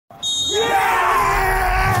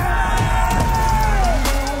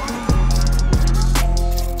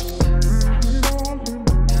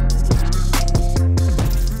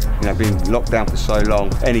been locked down for so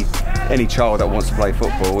long. Any child that wants to play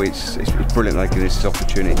football, it's brilliant they give this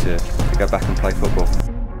opportunity to go back and play football.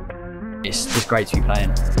 It's just great to be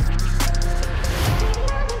playing.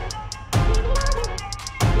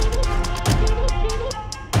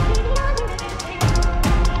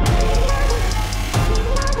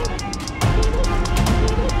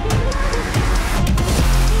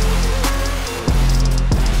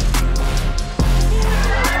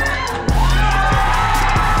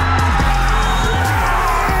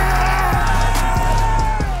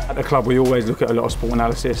 At the club we always look at a lot of sport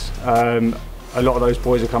analysis. A lot of those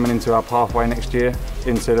boys are coming into our pathway next year,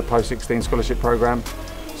 into the post-16 scholarship programme.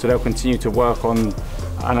 So they'll continue to work on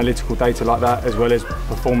analytical data like that, as well as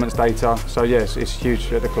performance data. So yes, it's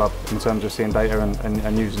huge at the club in terms of seeing data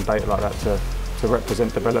and using data like that to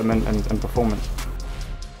represent development and performance.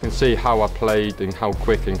 You can see how I played and how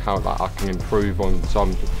quick and how I can improve on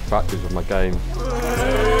some factors of my game.